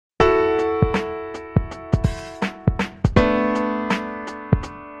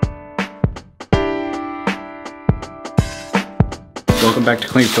welcome back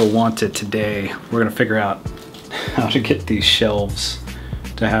to Cleanfield Wanted. Today we're going to figure out how to get these shelves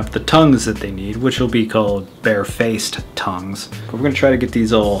to have the tongues that they need, which will be called barefaced tongues. But we're going to try to get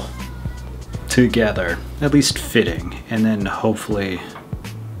these all together, at least fitting, and then hopefully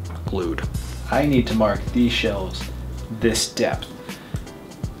glued. I need to mark these shelves this depth.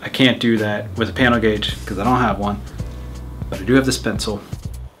 I can't do that with a panel gauge because I don't have one, but I do have this pencil.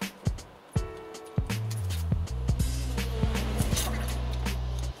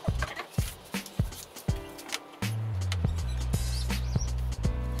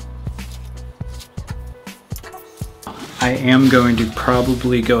 I am going to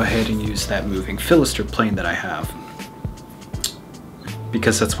probably go ahead and use that moving fillister plane that I have,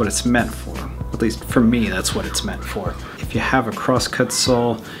 because that's what it's meant for. At least for me, that's what it's meant for. If you have a crosscut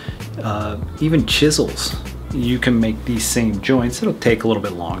saw, even chisels, you can make these same joints. It'll take a little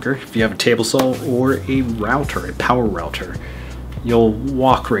bit longer. If you have a table saw or a router, a power router, you'll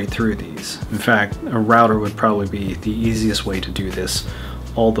walk right through these. In fact, a router would probably be the easiest way to do this.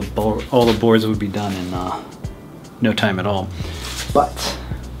 All the boards would be done in no time at all. But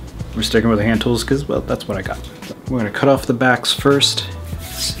we're sticking with the hand tools because, well, that's what I got. We're going to cut off the backs first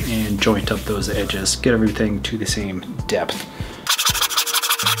and joint up those edges, get everything to the same depth.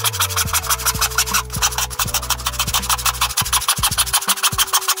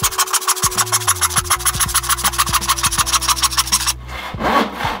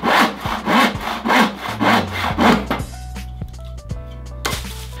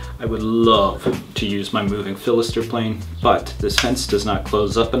 I would love to use my moving fillister plane, but this fence does not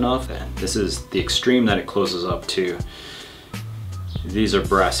close up enough. This is the extreme that it closes up to. These are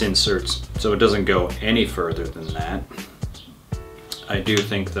brass inserts, so it doesn't go any further than that. I do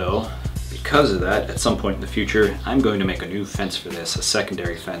think though, because of that, at some point in the future, I'm going to make a new fence for this, a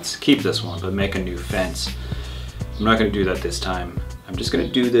secondary fence. Keep this one, but make a new fence. I'm not going to do that this time. I'm just going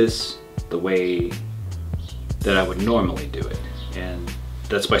to do this the way that I would normally do it. And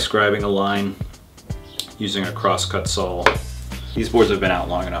that's by scribing a line using a crosscut saw. These boards have been out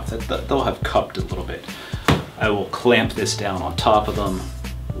long enough that they'll have cupped a little bit. I will clamp this down on top of them,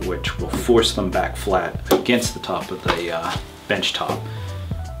 which will force them back flat against the top of the bench top.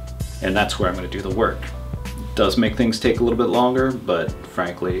 And that's where I'm going to do the work. It does make things take a little bit longer, but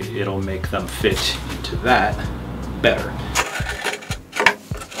frankly, it'll make them fit into that better.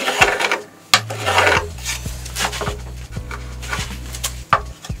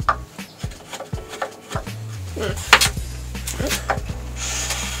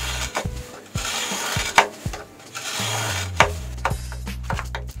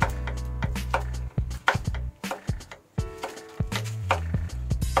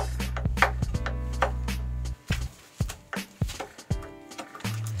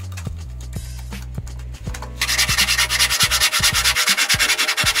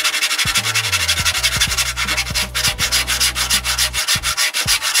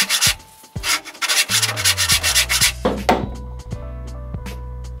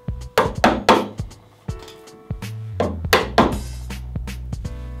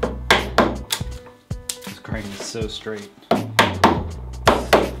 Crane is so straight.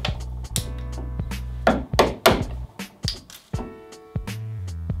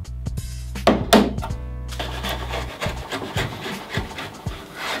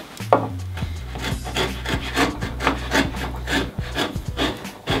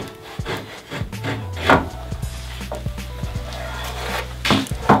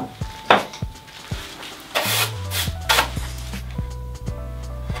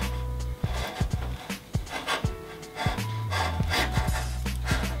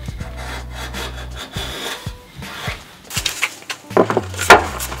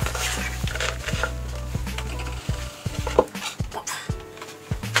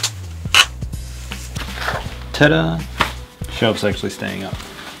 Ta-da! Shelf's actually staying up.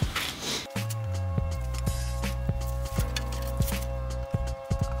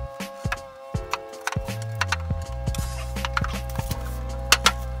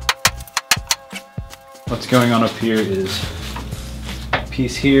 What's going on up here is a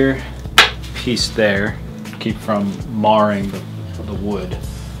piece here, piece there, keep from marring the wood.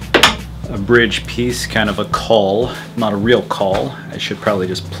 A bridge piece, kind of a caul, not a real caul. I should probably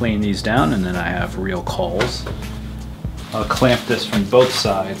just plane these down and then I have real cauls. I'll clamp this from both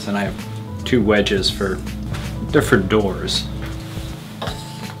sides and I have two wedges for different doors.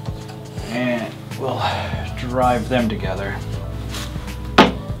 And we'll drive them together.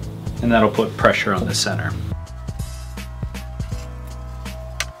 And that'll put pressure on the center.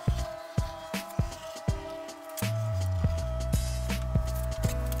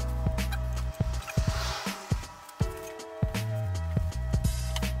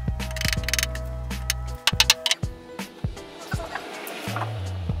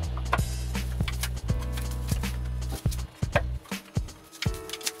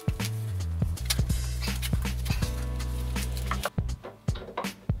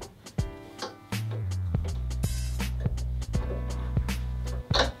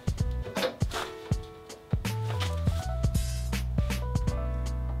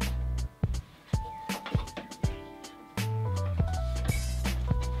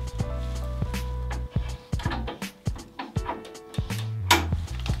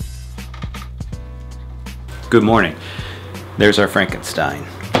 Good morning. There's our Frankenstein.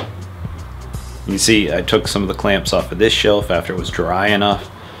 You can see I took some of the clamps off of this shelf after it was dry enough.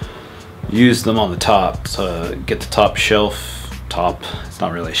 Used them on the top to get the top shelf. It's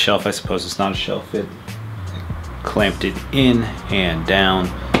not really a shelf, I suppose it's not a shelf. It clamped it in and down.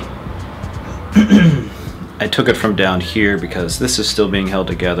 I took it from down here because this is still being held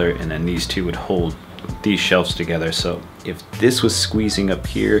together, and then these two would hold these shelves together. So if this was squeezing up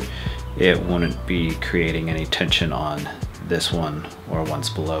here, it wouldn't be creating any tension on this one or ones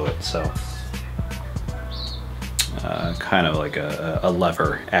below it. So kind of like a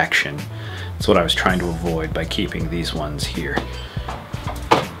lever action. That's what I was trying to avoid by keeping these ones here.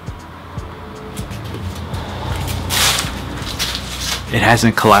 It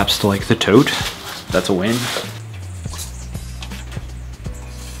hasn't collapsed like the tote. That's a win.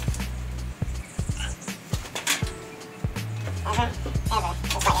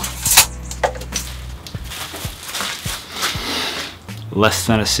 Less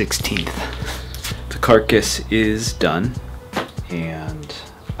than a 16th. The carcass is done, and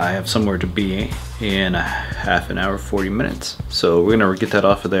I have somewhere to be in a half an hour, 40 minutes. So we're gonna get that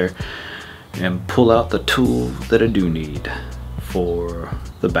off of there and pull out the tool that I do need for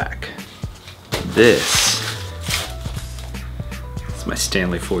the back. This is my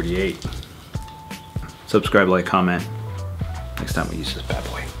Stanley 48. Subscribe, like, comment. Next time we use this bad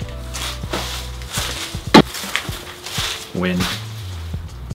boy. Win.